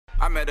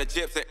met a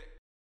Gypsy.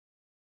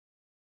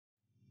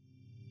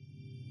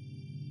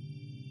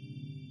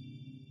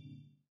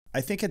 I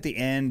think at the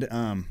end,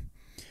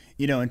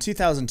 you know, in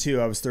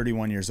 2002, I was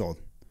 31 years old,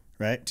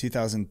 right?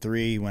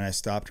 2003, when I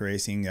stopped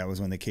racing, that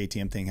was when the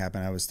KTM thing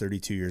happened. I was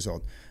 32 years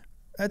old.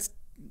 That's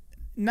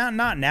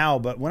not now,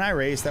 but when I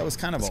raced, that was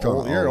kind of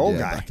you're an old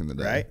guy, back in the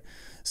day. Right?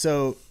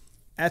 So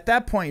at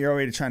that point, you're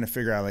already trying to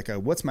figure out, like,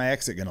 what's my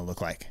exit going to look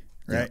like,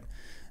 right?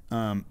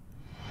 Yeah.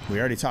 We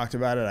already talked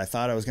about it. I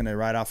thought I was going to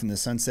ride off in the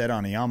sunset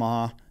on a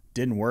Yamaha.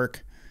 Didn't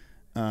work.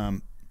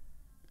 You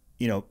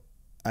know,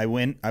 I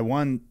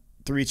won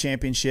 3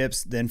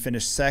 championships, then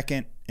finished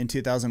second in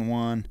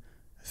 2001,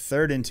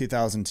 third in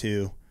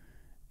 2002,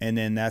 and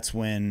then that's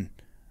when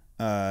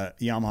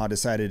Yamaha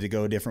decided to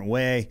go a different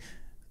way.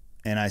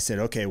 And I said,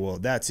 okay, well,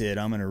 that's it.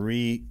 I'm going to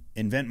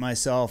reinvent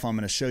myself. I'm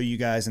going to show you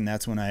guys, and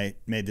that's when I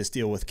made this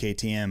deal with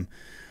KTM.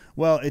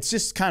 Well, it's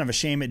just kind of a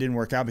shame it didn't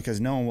work out, because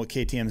knowing what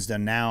KTM's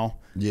done now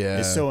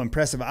is so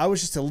impressive. I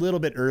was just a little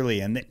bit early,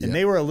 and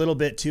they were a little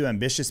bit too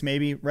ambitious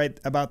maybe right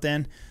about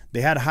then.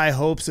 They had high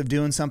hopes of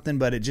doing something,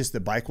 but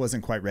the bike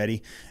wasn't quite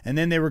ready. And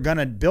then they were going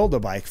to build a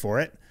bike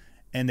for it,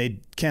 and they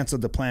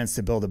canceled the plans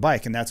to build a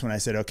bike. And that's when I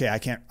said, okay,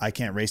 I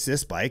can't race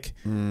this bike.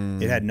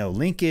 It had no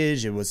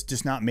linkage. It was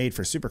just not made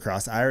for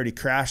Supercross. I already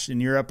crashed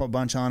in Europe a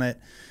bunch on it.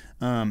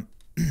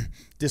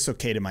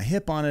 Dislocated my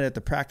hip on it at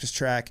the practice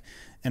track.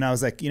 And I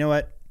was like, you know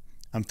what?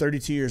 I'm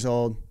 32 years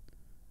old.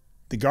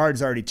 The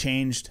guard's already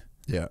changed.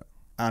 Yeah.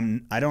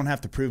 I don't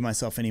have to prove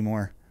myself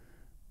anymore.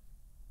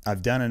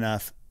 I've done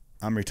enough.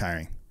 I'm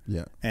retiring.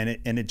 Yeah.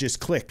 And it just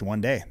clicked one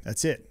day.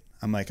 That's it.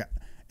 I'm like,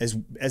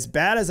 as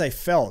bad as I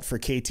felt for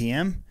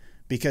KTM,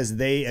 because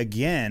they,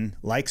 again,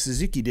 like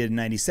Suzuki did in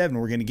 97,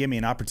 were going to give me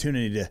an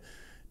opportunity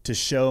to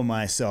show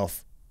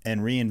myself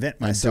and reinvent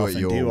myself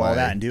and do all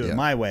that and do it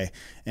my way.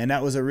 And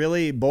that was a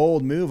really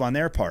bold move on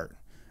their part,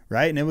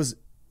 right? And it was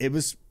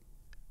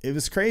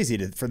crazy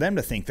for them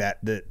to think that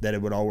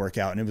it would all work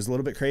out. And it was a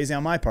little bit crazy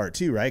on my part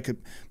too, right?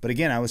 But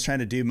again, I was trying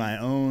to do my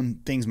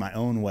own things my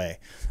own way.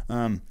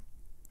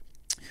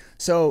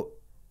 So,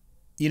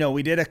 you know,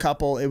 we did a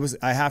couple.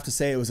 I have to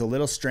say, it was a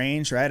little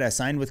strange, right? I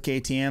signed with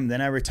KTM,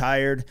 then I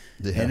retired,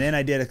 and then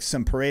I did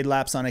some parade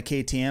laps on a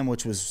KTM,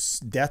 which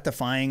was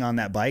death-defying on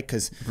that bike.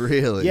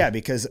 Really? Yeah,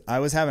 because I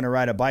was having to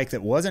ride a bike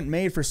that wasn't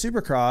made for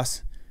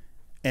Supercross.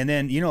 And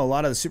then, you know, a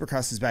lot of the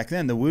Supercrosses back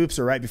then, the whoops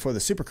are right before the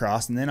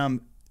Supercross, and then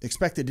I'm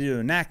expected to do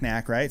a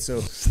knack, right?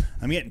 So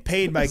I'm getting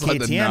paid by KTM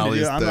to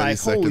do it. I'm like,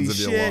 holy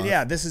shit,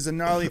 yeah, this is a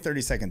gnarly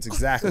 30 seconds,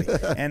 exactly.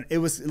 And it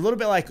was a little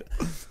bit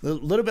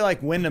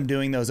like Wyndham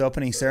doing those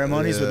opening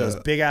ceremonies with those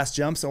big ass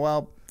jumps.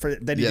 That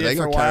he did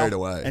for a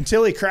while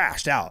until he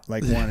crashed out,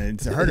 like wanted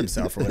to hurt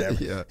himself or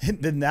whatever.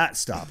 Then that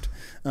stopped.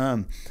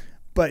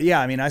 But yeah,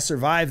 I mean, I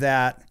survived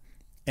that,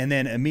 and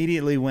then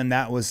immediately when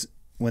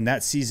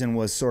that season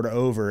was sort of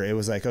over, it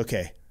was like,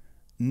 okay,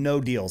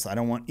 no deals. I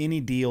don't want any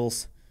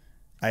deals.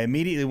 I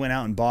immediately went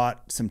out and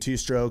bought some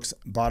 2-strokes,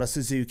 bought a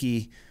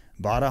Suzuki,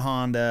 bought a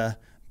Honda,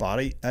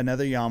 bought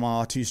another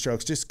Yamaha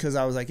 2-strokes, just because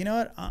I was like, you know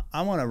what?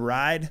 I want to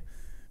ride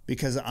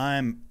because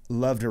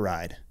love to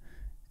ride.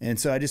 And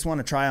so I just want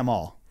to try them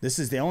all. This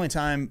is the only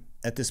time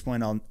at this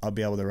point I'll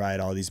be able to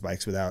ride all these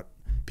bikes without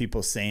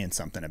people saying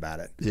something about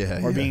it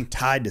or being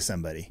tied to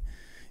somebody,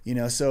 you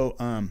know? So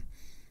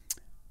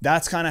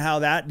that's kind of how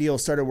that deal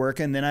started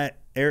working. Then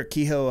Eric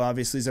Kehoe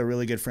obviously is a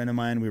really good friend of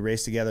mine. We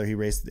raced together. He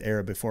raced the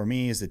era before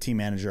me. He's the team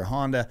manager of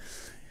Honda.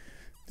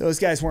 Those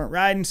guys weren't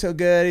riding so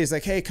good. He's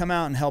like, hey, come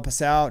out and help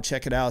us out.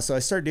 Check it out. So I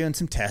started doing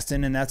some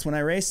testing, and that's when I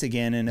raced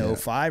again in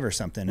 05 or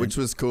something. Which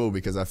was cool,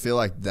 because I feel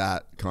like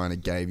that kind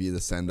of gave you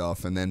the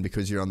send-off. And then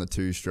because you're on the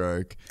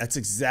 2-stroke. That's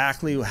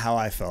exactly how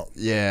I felt.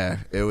 Yeah.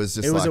 It was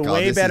just a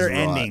way better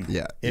ending.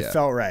 Yeah. It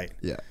felt right.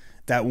 Yeah.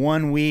 That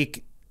 1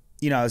 week,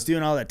 you know, I was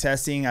doing all that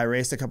testing. I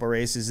raced a couple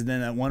races, and then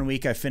that 1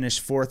 week I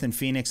finished 4th in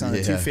Phoenix on the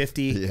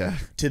 250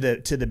 to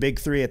the big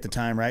 3 at the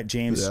time, right?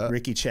 James,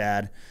 Ricky,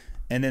 Chad.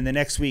 And then the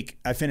next week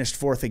I finished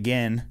 4th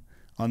again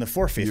on the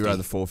 450. You rode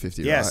the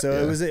 450, yeah, right? So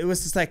it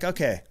was just like,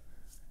 okay,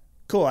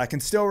 cool. I can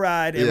still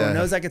ride. Everyone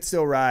knows I can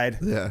still ride.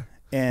 Yeah.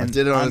 And I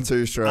did it on a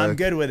 2-stroke. I'm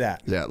good with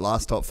that. Yeah,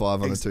 last top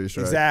 5 on a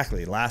 2-stroke.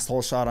 Exactly. Last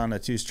whole shot on a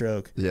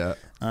 2-stroke. Yeah.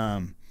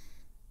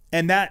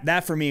 And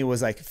that for me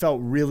was like,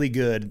 felt really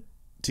good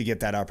to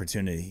get that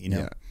opportunity, you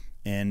know?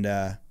 Yeah.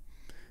 And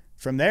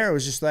from there, it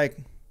was just like,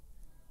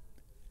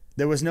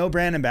 there was no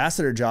brand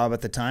ambassador job at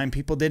the time.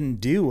 People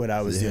didn't do what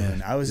I was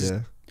doing. I was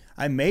just,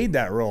 I made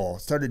that role,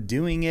 started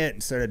doing it,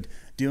 and started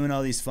doing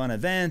all these fun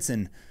events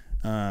and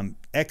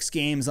X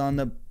Games on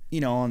the, you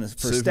know, on the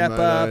for Step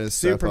Up,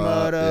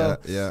 Supermoto.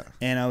 Yeah.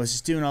 And I was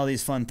just doing all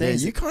these fun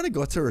things. Yeah, you kind of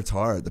got to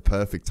retire at the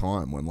perfect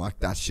time when like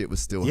that shit was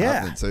still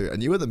happening too.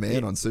 And you were the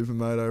man on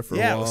Supermoto for a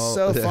while. Yeah, it was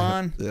so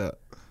fun. Yeah.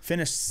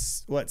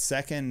 Finished,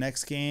 second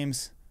X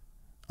Games.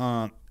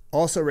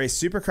 Also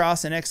raced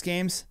Supercross in X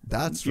Games.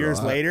 That's years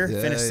right. later.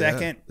 Yeah, finished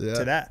second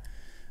to that.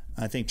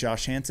 I think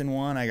Josh Hansen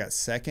won. I got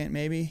second,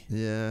 maybe.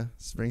 Yeah,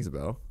 rings a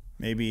bell.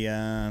 Maybe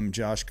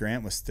Josh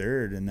Grant was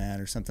third in that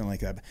or something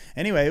like that. But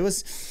anyway, it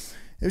was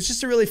it was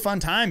just a really fun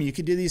time. You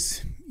could do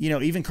these, you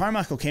know, even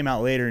Carmichael came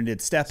out later and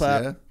did Step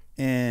Up.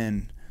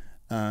 And,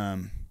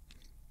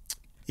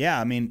 yeah,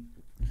 I mean,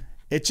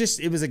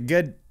 it was a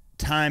good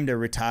time to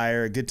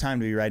retire, a good time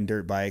to be riding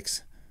dirt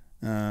bikes.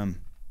 And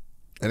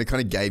it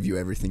kind of gave you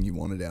everything you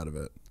wanted out of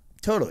it.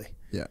 Totally.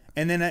 Yeah.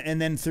 And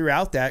then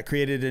throughout that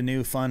created a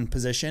new fun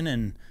position,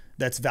 and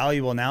that's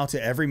valuable now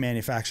to every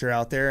manufacturer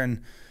out there.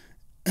 And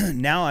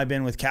now I've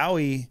been with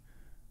Cowie.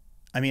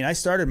 I mean, I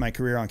started my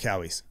career on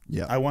Cowies.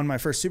 Yeah. I won my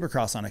first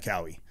Supercross on a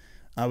Cowie.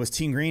 I was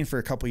Team Green for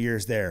a couple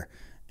years there.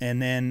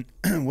 And then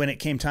when it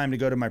came time to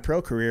go to my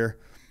pro career,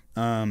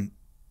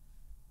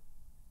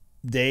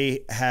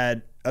 they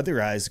had other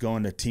guys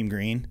going to Team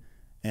Green,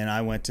 and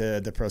I went to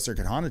the Pro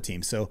Circuit Honda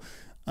team. So,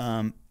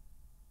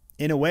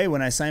 in a way,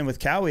 when I signed with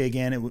Cowie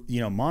again, it,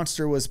 you know,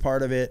 Monster was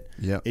part of it.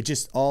 Yeah. It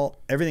just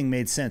everything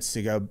made sense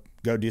to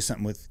go do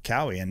something with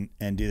Cowie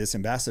and do this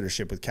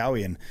ambassadorship with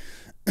Cowie. And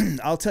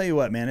I'll tell you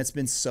what, man, it's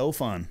been so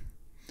fun.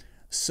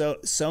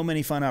 So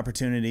many fun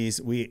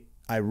opportunities.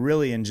 I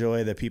really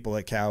enjoy the people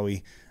at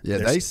Cowie. Yeah,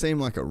 they seem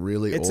like a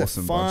really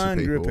awesome bunch of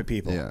people. Group of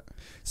people. Yeah.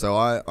 So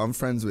I'm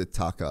friends with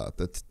Tucker,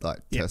 that's like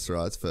test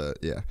rides for,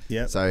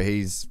 Yeah. So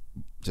he's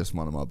just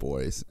one of my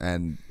boys.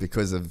 And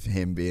because of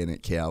him being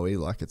at Cowie,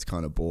 like it's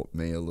kind of brought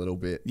me a little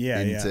bit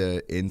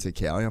into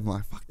Cowie. I'm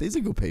like, fuck, these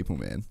are good people,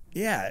 man.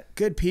 Yeah,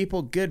 good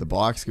people, good. The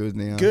bike's good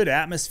now. Good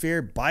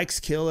atmosphere, bike's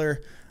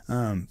killer.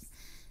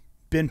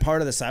 Been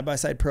part of the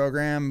side-by-side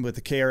program with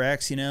the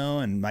KRX, you know,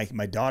 and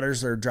my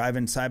daughters are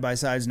driving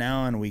side-by-sides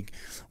now, and we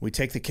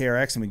take the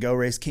KRX and we go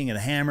race King of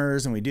the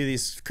Hammers, and we do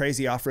these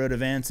crazy off-road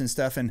events and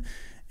stuff, and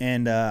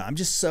I'm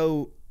just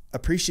so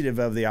appreciative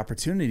of the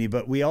opportunity,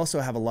 but we also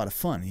have a lot of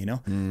fun, you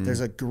know. There's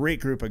a great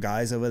group of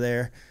guys over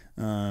there.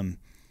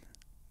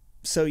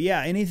 So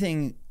yeah,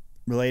 anything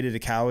related to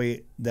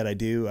Cowie that I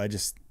do,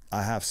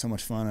 I have so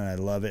much fun, and I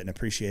love it and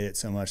appreciate it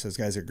so much. Those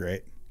guys are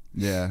great.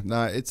 Yeah,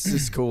 no, it's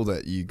just cool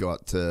that you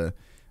got to,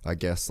 I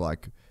guess,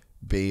 like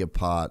be a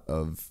part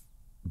of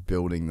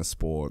building the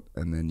sport,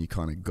 and then you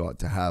kind of got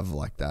to have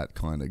like that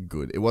kind of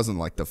good. It wasn't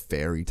like the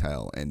fairy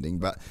tale ending,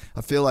 but I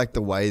feel like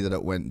the way that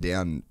it went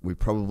down, we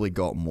probably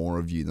got more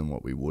of you than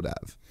what we would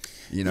have.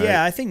 You know?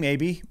 Yeah, I think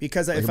maybe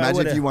because like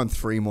imagine if you won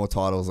 3 more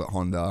titles at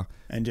Honda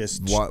and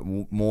just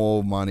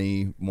more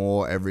money,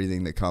 more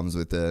everything that comes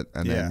with it,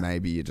 and then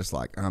maybe you're just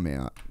like, I'm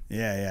out.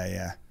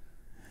 Yeah.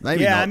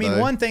 Maybe yeah, not, I mean,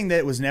 though. one thing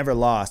that was never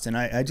lost, and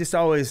I just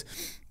always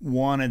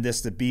wanted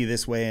this to be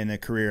this way in a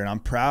career, and I'm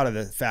proud of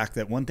the fact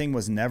that one thing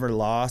was never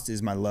lost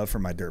is my love for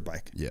my dirt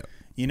bike. Yeah.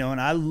 You know, and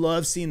I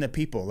love seeing the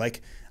people.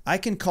 Like, I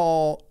can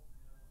call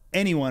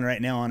anyone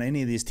right now on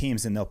any of these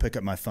teams, and they'll pick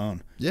up my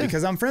phone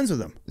because I'm friends with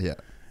them. Yeah.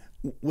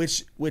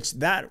 Which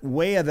that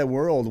way of the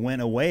world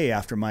went away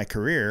after my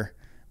career,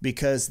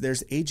 because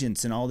there's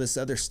agents and all this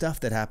other stuff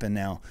that happened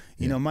now.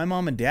 You know, my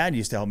mom and dad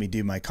used to help me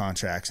do my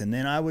contracts, and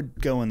then I would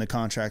go in the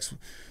contracts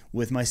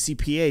with my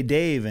CPA,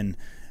 Dave, and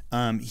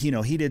you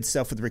know, he did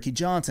stuff with Ricky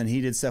Johnson, he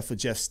did stuff with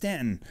Jeff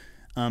Stanton.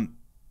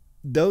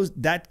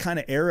 That kind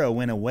of era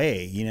went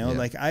away, you know.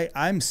 Like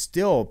I'm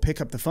still pick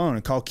up the phone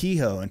and call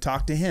Kehoe and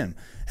talk to him.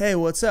 Hey,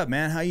 what's up,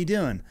 man? How you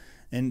doing?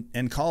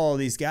 And call all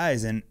these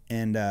guys, and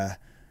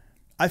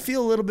I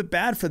feel a little bit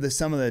bad for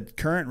some of the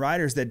current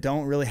riders that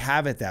don't really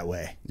have it that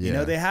way. You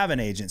know, they have an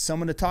agent,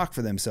 someone to talk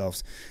for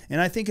themselves.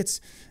 And I think it's,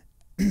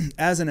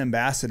 as an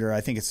ambassador, I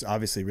think it's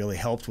obviously really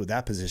helped with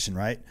that position,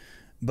 right?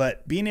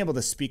 But being able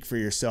to speak for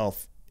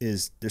yourself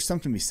there's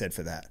something to be said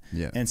for that.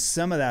 Yeah. And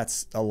some of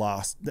that's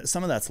lost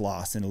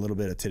in a little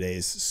bit of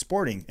today's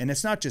sporting. And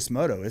it's not just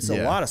moto, it's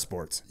a lot of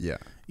sports. Yeah.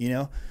 You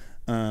know?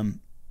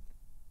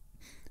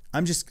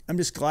 I'm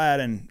just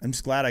glad, and I'm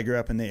just glad I grew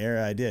up in the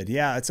era I did.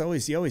 Yeah,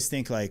 you always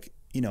think like,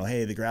 you know,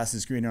 hey, the grass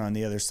is greener on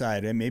the other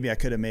side, and maybe I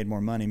could have made more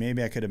money,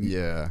 maybe I could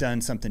have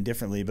done something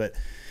differently, but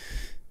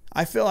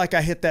I feel like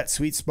I hit that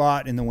sweet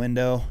spot in the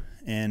window,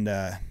 and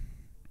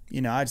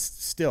you know, I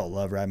still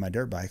love riding my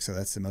dirt bike, so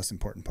that's the most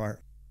important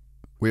part.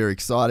 We're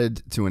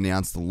excited to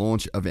announce the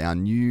launch of our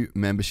new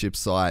membership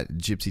site,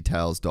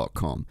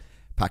 gypsytales.com,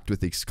 packed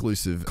with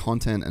exclusive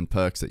content and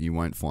perks that you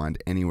won't find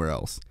anywhere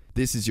else.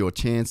 This is your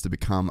chance to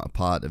become a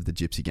part of the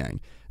Gypsy Gang.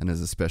 And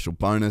as a special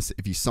bonus,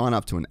 if you sign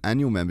up to an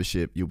annual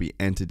membership, you'll be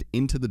entered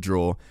into the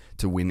draw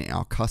to win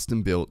our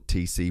custom-built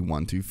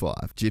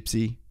TC125.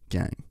 Gypsy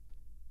Gang.